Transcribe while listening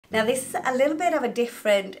Now this is a little bit of a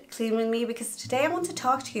different clean with me because today I want to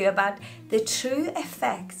talk to you about the true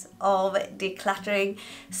effects of decluttering.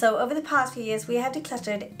 So over the past few years we have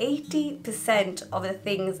decluttered 80% of the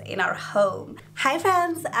things in our home. Hi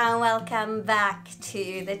friends and welcome back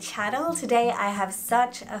to the channel. Today I have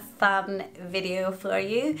such a fun video for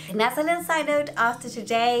you. And as a little side note, after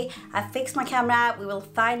today I've fixed my camera. We will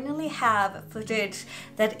finally have footage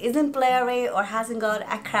that isn't blurry or hasn't got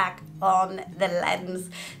a crack on the lens.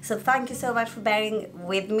 So thank you so much for bearing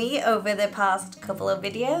with me over the past couple of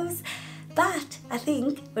videos. But I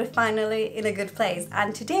think we're finally in a good place.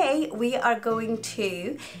 And today we are going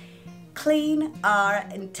to clean our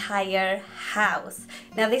entire house.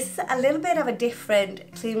 Now this is a little bit of a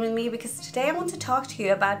different clean with me because today I want to talk to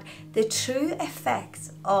you about the true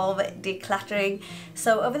effects of decluttering.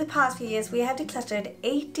 So over the past few years we have decluttered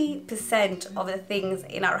 80% of the things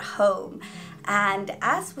in our home. And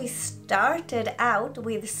as we started out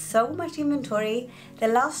with so much inventory, the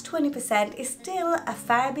last 20% is still a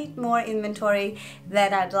fair bit more inventory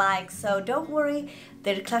than I'd like. So don't worry,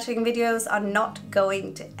 the decluttering videos are not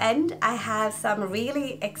going to end. I have some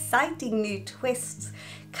really exciting new twists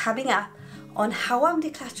coming up on how I'm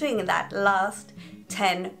decluttering that last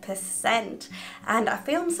 10%. And I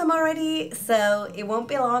filmed some already, so it won't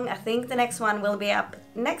be long. I think the next one will be up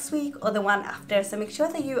next week or the one after, so make sure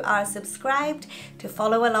that you are subscribed to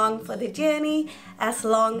follow along for the journey as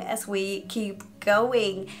long as we keep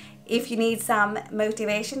going. If you need some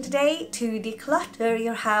motivation today to declutter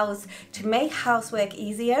your house, to make housework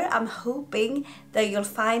easier, I'm hoping that you'll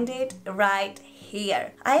find it right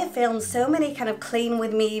here. I have filmed so many kind of clean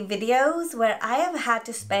with me videos where I have had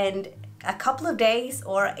to spend a couple of days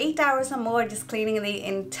or 8 hours or more just cleaning the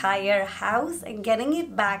entire house and getting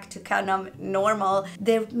it back to kind of normal.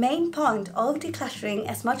 The main point of decluttering,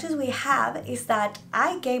 as much as we have, is that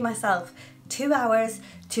I gave myself 2 hours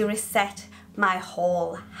to reset my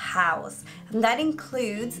whole house, and that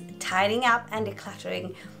includes tidying up and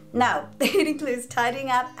decluttering. Now, it includes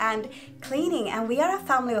tidying up and cleaning, and we are a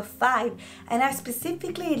family of 5, and I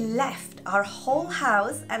specifically left our whole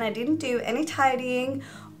house and I didn't do any tidying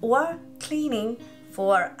or cleaning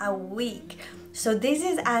for a week. So this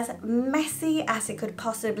is as messy as it could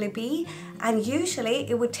possibly be, and usually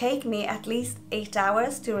it would take me at least 8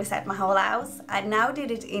 hours to reset my whole house. I now did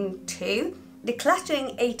it in 2.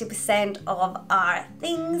 Decluttering 80% of our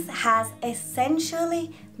things has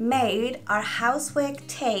essentially made our housework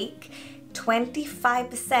take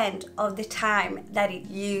 25% of the time that it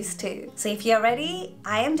used to. So if you're ready,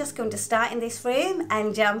 I am just going to start in this room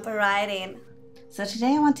and jump right in. So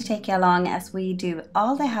today I want to take you along as we do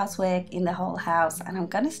all the housework in the whole house, and I'm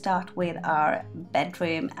going to start with our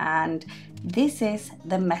bedroom, and this is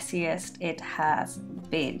the messiest it has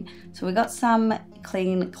been. So we got some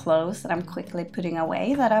clean clothes that I'm quickly putting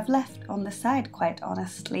away that I've left on the side, quite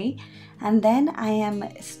honestly, and then I am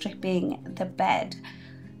stripping the bed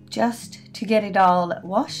just to get it all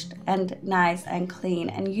washed and nice and clean.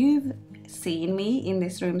 And you've seen me in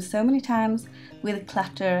this room so many times with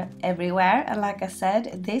clutter everywhere, and like I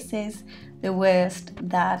said, this is the worst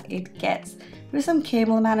that it gets. There's some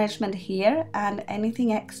cable management here, and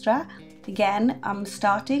anything extra, again, I'm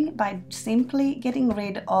starting by simply getting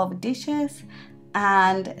rid of dishes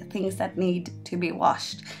and things that need to be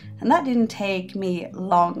washed, and that didn't take me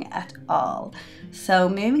long at all. So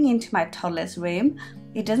moving into my toddler's room,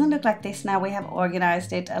 it doesn't look like this now. We have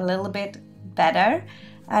organized it a little bit better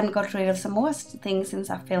and got rid of some more things since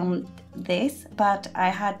I filmed this, but I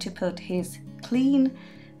had to put his clean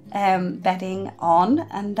bedding on,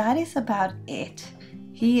 and that is about it.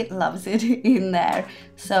 He loves it in there.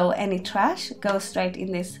 So any trash goes straight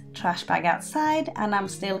in this trash bag outside, and I'm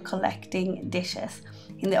still collecting dishes.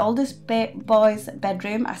 In the oldest boy's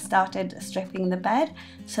bedroom, I started stripping the bed,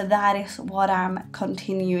 so that is what I'm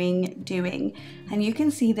continuing doing. And you can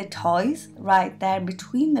see the toys right there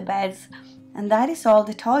between the beds, and that is all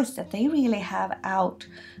the toys that they really have out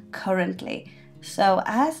currently. So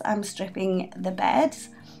as I'm stripping the beds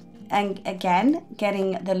and again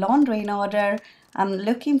getting the laundry in order, I'm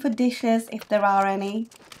looking for dishes if there are any,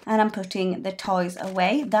 and I'm putting the toys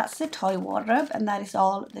away. That's the toy wardrobe, and that is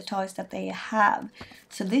all the toys that they have.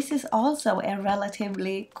 So this is also a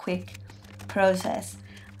relatively quick process.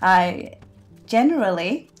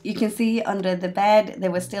 Generally, you can see under the bed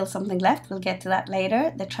there was still something left. We'll get to that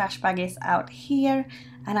later. The trash bag is out here,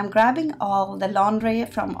 and I'm grabbing all the laundry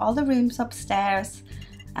from all the rooms upstairs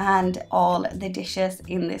and all the dishes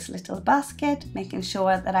in this little basket, making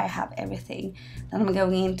sure that I have everything. Then I'm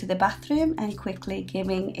going into the bathroom and quickly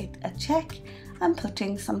giving it a check and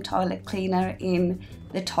putting some toilet cleaner in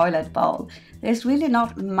the toilet bowl. There's really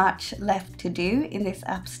not much left to do in this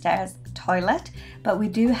upstairs toilet, but we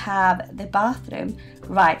do have the bathroom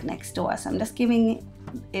right next door. So I'm just giving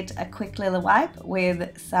it a quick little wipe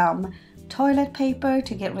with some toilet paper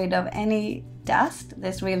to get rid of any dust.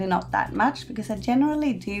 There's really not that much because I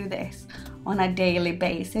generally do this on a daily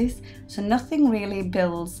basis, so nothing really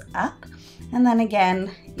builds up. And then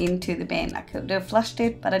again into the bin. I could have flushed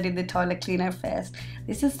it, but I did the toilet cleaner first.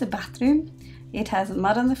 This is the bathroom. It has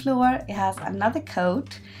mud on the floor, it has another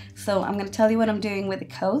coat. So I'm going to tell you what I'm doing with the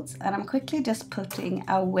coats, and I'm quickly just putting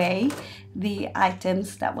away the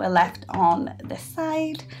items that were left on the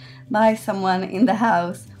side by someone in the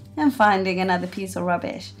house and finding another piece of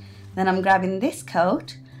rubbish. Then I'm grabbing this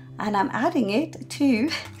coat and I'm adding it to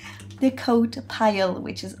the coat pile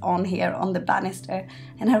which is on here on the banister,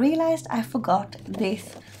 and I realized I forgot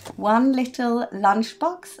this one little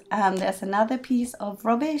lunchbox, and there's another piece of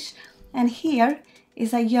rubbish, and here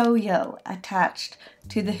is a yo-yo attached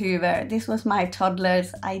to the Hoover. This was my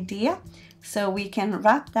toddler's idea, so we can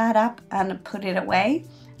wrap that up and put it away,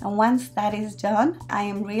 and once that is done I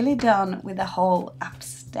am really done with the whole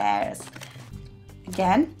upstairs.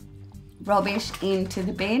 Again, rubbish into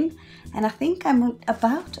the bin, and I think I'm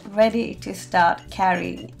about ready to start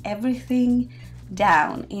carrying everything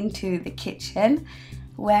down into the kitchen,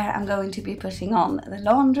 where I'm going to be putting on the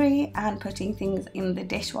laundry and putting things in the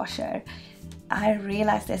dishwasher. I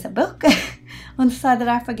realized there's a book on the side that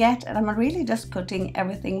I forget, and I'm really just putting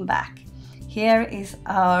everything back. Here is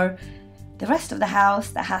the rest of the house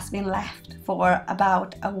that has been left for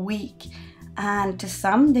about a week, and to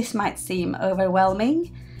some this might seem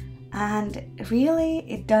overwhelming, and really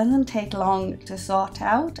it doesn't take long to sort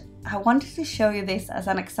out. I wanted to show you this as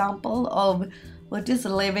an example of what just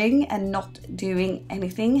living and not doing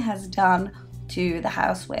anything has done to the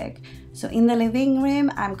housework. So in the living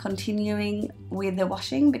room I'm continuing with the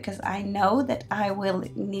washing because I know that I will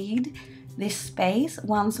need this space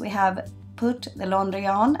once we have put the laundry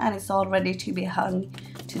on and it's all ready to be hung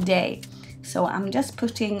today. So I'm just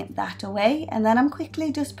putting that away, and then I'm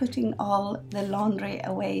quickly just putting all the laundry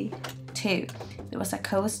away too. There was a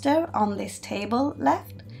coaster on this table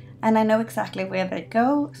left, and I know exactly where they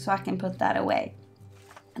go, so I can put that away.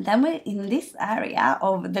 And then we're in this area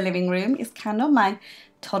of the living room is kind of my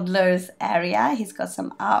toddler's area. He's got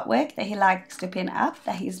some artwork that he likes to pin up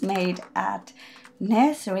that he's made at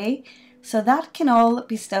nursery. So that can all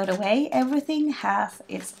be stowed away. Everything has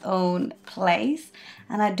its own place,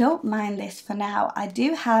 and I don't mind this for now. I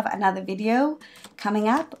do have another video coming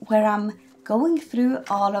up where I'm going through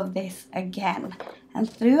all of this again. And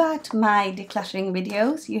throughout my decluttering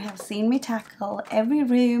videos, you have seen me tackle every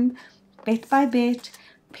room bit by bit,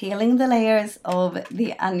 peeling the layers of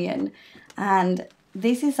the onion. And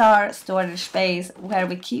this is our storage space where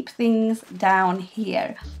we keep things down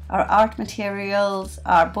here. Our art materials,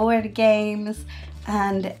 our board games,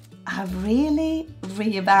 and I've really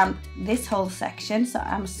revamped this whole section, so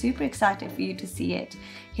I'm super excited for you to see it.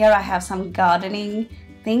 Here I have some gardening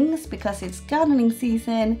things because it's gardening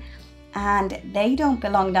season, and they don't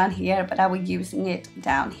belong down here, but I was using it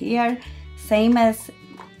down here. Same as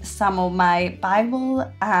some of my Bible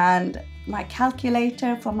and my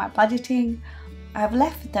calculator for my budgeting. I've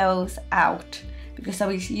left those out because I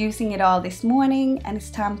was using it all this morning and it's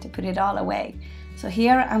time to put it all away. So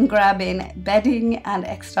here I'm grabbing bedding and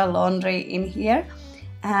extra laundry in here,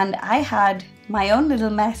 and I had my own little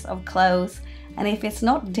mess of clothes, and if it's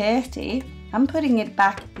not dirty I'm putting it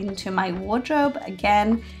back into my wardrobe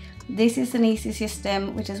again. This is an easy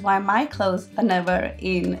system, which is why my clothes are never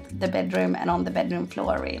in the bedroom and on the bedroom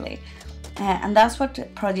floor really. And that's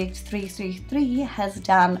what Project 333 has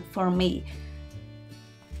done for me.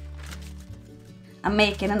 I'm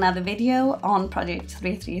making another video on Project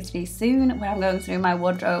 333 soon where I'm going through my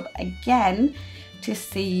wardrobe again to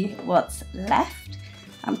see what's left.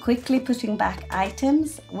 I'm quickly putting back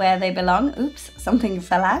items where they belong. Oops, something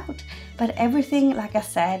fell out. But everything, like I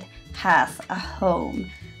said, has a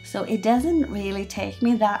home. So it doesn't really take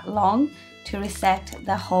me that long to reset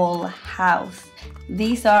the whole house.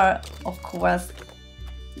 These are, of course,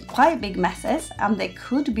 quite big messes, and they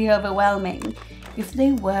could be overwhelming if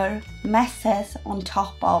they were messes on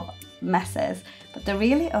top of messes, but there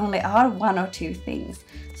really only are one or two things.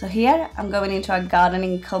 So here I'm going into a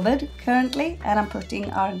gardening cupboard currently, and I'm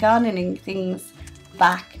putting our gardening things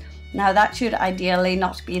back. Now that should ideally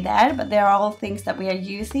not be there, but they're all things that we are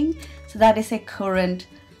using, so that is a current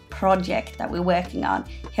project that we're working on.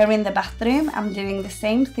 Here in the bathroom I'm doing the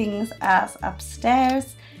same things as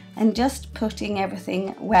upstairs and just putting everything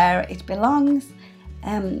where it belongs.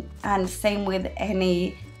 And same with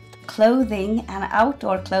any clothing and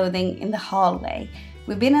outdoor clothing in the hallway.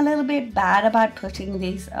 We've been a little bit bad about putting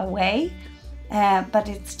these away, but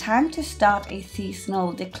it's time to start a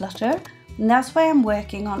seasonal declutter, and that's why I'm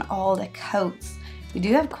working on all the coats. We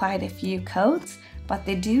do have quite a few coats, but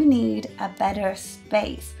they do need a better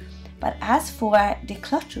space. But as for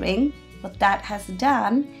decluttering, what that has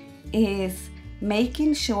done is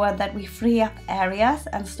making sure that we free up areas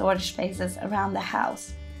and storage spaces around the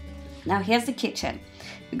house. Now here's the kitchen.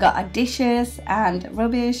 We got our dishes and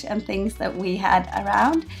rubbish and things that we had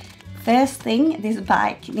around. First thing, this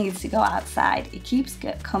bike needs to go outside. It keeps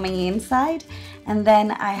coming inside, and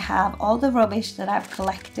then I have all the rubbish that I've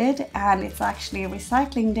collected, and it's actually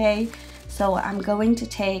recycling day, so I'm going to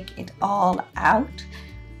take it all out.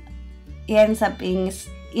 It ends up being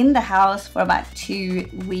in the house for about 2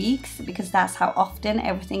 weeks because that's how often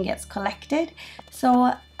everything gets collected.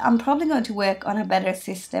 So I'm probably going to work on a better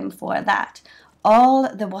system for that. All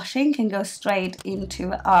the washing can go straight into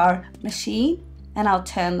our machine, and I'll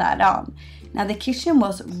turn that on. Now the kitchen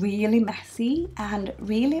was really messy and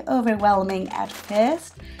really overwhelming at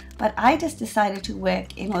first, but I just decided to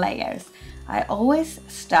work in layers. I always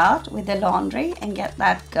start with the laundry and get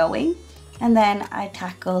that going, and then I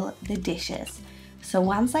tackle the dishes. So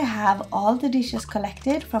once I have all the dishes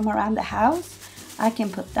collected from around the house, I can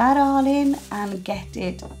put that all in and get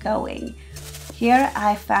it going. Here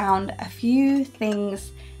I found a few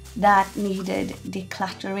things that needed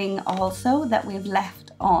decluttering also that we've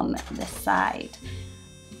left on the side.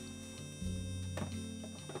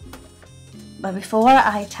 But before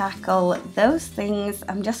I tackle those things,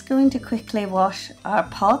 I'm just going to quickly wash our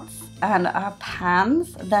pots and our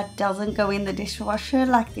pans that doesn't go in the dishwasher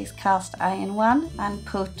like this cast iron one, and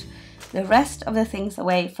put the rest of the things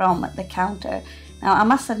away from the counter. Now I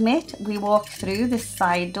must admit, we walk through this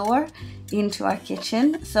side door into our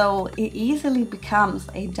kitchen, so it easily becomes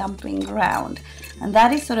a dumping ground, and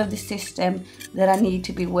that is sort of the system that I need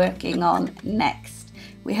to be working on next.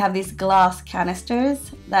 We have these glass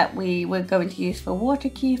canisters that we were going to use for water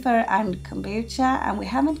kefir and kombucha, and we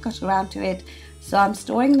haven't got around to it, so I'm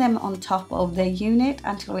storing them on top of the unit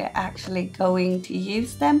until we're actually going to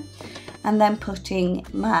use them, and then putting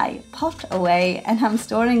my pot away, and I'm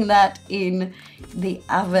storing that in the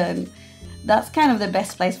oven. That's kind of the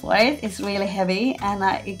best place for it. It's really heavy, and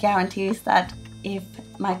it guarantees that if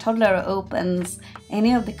my toddler opens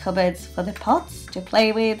any of the cupboards for the pots to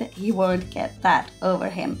play with, he won't get that over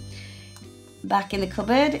him. Back in the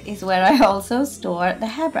cupboard is where I also store the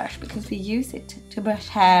hairbrush, because we use it to brush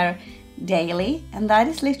hair daily, and that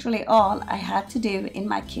is literally all I had to do in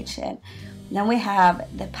my kitchen. Then we have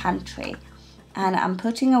the pantry, and I'm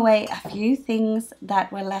putting away a few things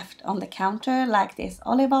that were left on the counter, like this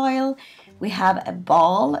olive oil. We have a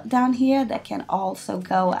ball down here that can also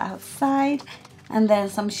go outside, and then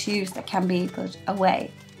some shoes that can be put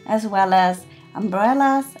away, as well as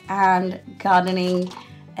umbrellas and gardening,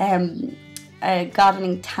 a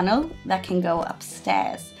gardening tunnel that can go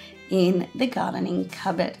upstairs in the gardening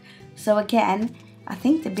cupboard. So again, I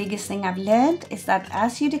think the biggest thing I've learned is that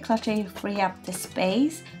as you declutter, you free up the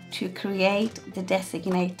space to create the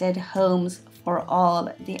designated homes for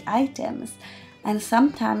all the items. And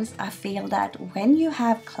sometimes I feel that when you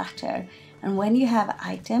have clutter and when you have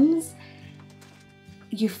items,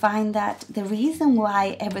 you find that the reason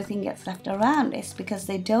why everything gets left around is because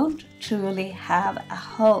they don't truly have a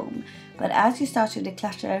home. But as you start to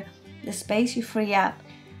declutter, the space you free up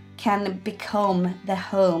can become the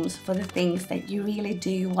homes for the things that you really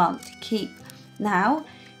do want to keep. Now,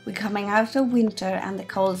 we're coming out of winter and the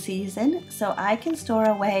cold season, so I can store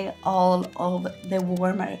away all of the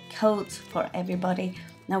warmer coats for everybody.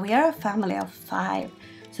 Now, we are a family of 5,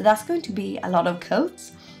 so that's going to be a lot of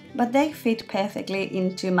coats, but they fit perfectly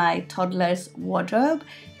into my toddler's wardrobe.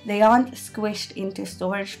 They aren't squished into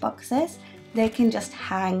storage boxes. They can just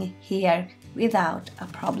hang here without a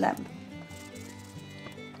problem.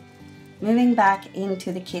 Moving back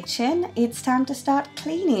into the kitchen, it's time to start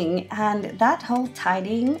cleaning, and that whole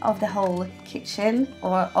tidying of the whole kitchen,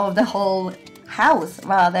 or of the whole house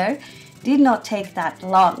rather, did not take that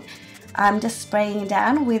long. I'm just spraying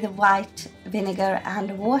down with white vinegar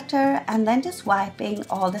and water, and then just wiping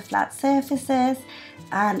all the flat surfaces,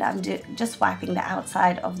 and I'm just wiping the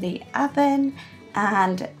outside of the oven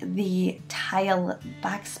and the tile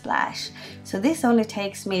backsplash. So this only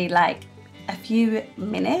takes me like a few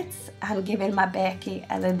minutes, and giving my Becky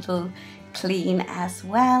a little clean as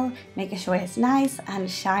well, making sure it's nice and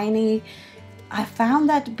shiny. I found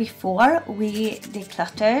that before we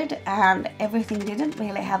decluttered and everything didn't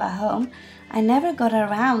really have a home, I never got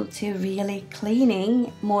around to really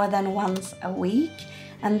cleaning more than once a week,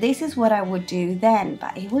 And this is what I would do then,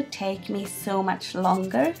 but it would take me so much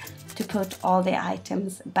longer to put all the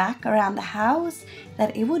items back around the house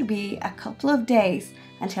that it would be a couple of days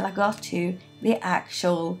until I got to the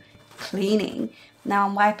actual cleaning. Now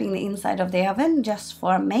I'm wiping the inside of the oven just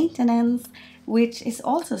for maintenance, which is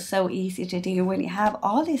also so easy to do when you have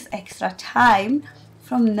all this extra time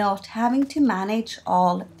from not having to manage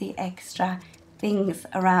all the extra things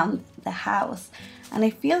around the house. And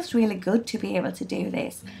it feels really good to be able to do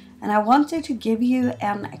this. And I wanted to give you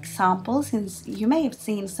an example, since you may have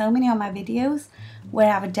seen so many of my videos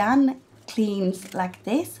where I've done cleans like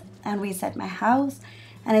this and reset my house,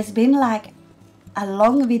 and it's been like a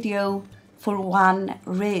long video for one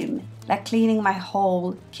room, like cleaning my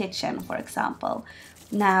whole kitchen, for example.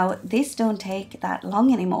 Now this don't take that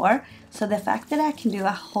long anymore, so the fact that I can do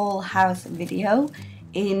a whole house video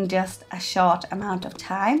in just a short amount of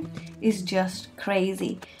time is just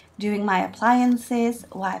crazy. Doing my appliances,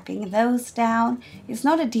 wiping those down, it's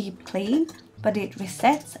not a deep clean, but it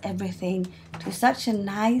resets everything to such a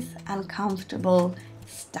nice and comfortable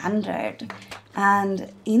standard.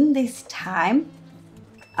 And in this time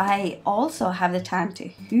I also have the time to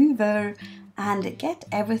hoover and get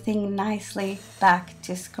everything nicely back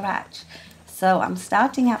to scratch. So I'm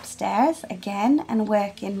starting upstairs again and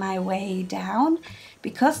working my way down.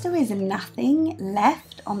 Because there is nothing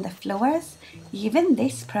left on the floors, even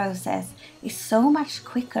this process is so much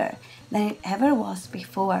quicker than it ever was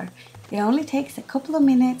before. It only takes a couple of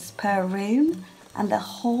minutes per room and the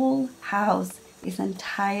whole house is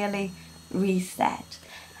entirely reset.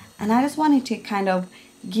 And I just wanted to kind of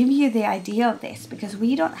give you the idea of this, because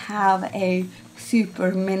we don't have a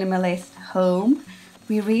super minimalist home.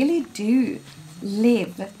 We really do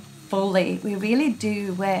live fully. We really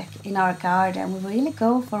do work in our garden. We really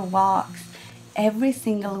go for walks every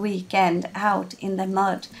single weekend out in the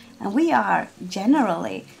mud, and we are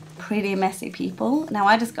generally pretty messy people. Now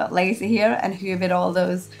I just got lazy here and hoovered all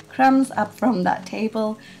those crumbs up from that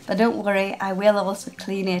table, but don't worry, I will also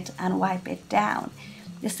clean it and wipe it down.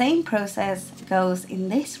 The same process goes in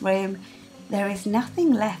this room. There is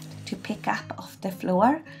nothing left to pick up off the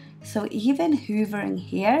floor, so even hoovering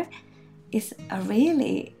here is a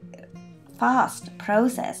really fast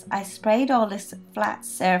process. I sprayed all these flat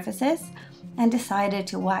surfaces and decided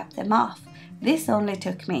to wipe them off. This only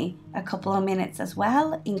took me a couple of minutes as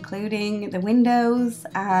well, including the windows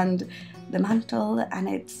and the mantle, and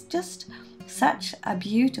it's just such a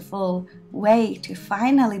beautiful way to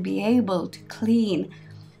finally be able to clean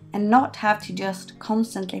and not have to just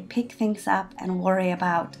constantly pick things up and worry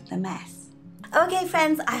about the mess. Okay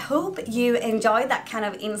friends, I hope you enjoyed that kind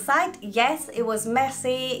of insight. Yes, it was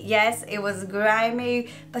messy, yes, it was grimy,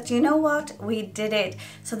 but you know what? We did it.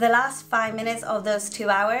 So the last 5 minutes of those 2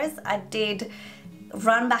 hours, I did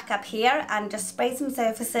run back up here and just spray some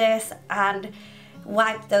surfaces and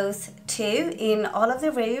wipe those too in all of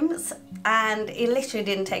the rooms, and it literally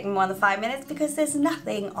didn't take me more than 5 minutes because there's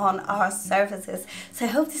nothing on our surfaces. So I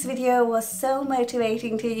hope this video was so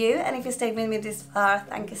motivating to you, and if you stayed with me this far,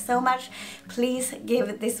 thank you so much. Please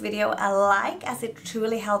give this video a like, as it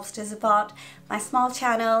truly helps to support my small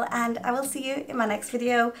channel, and I will see you in my next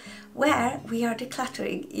video where we are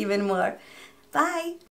decluttering even more. Bye!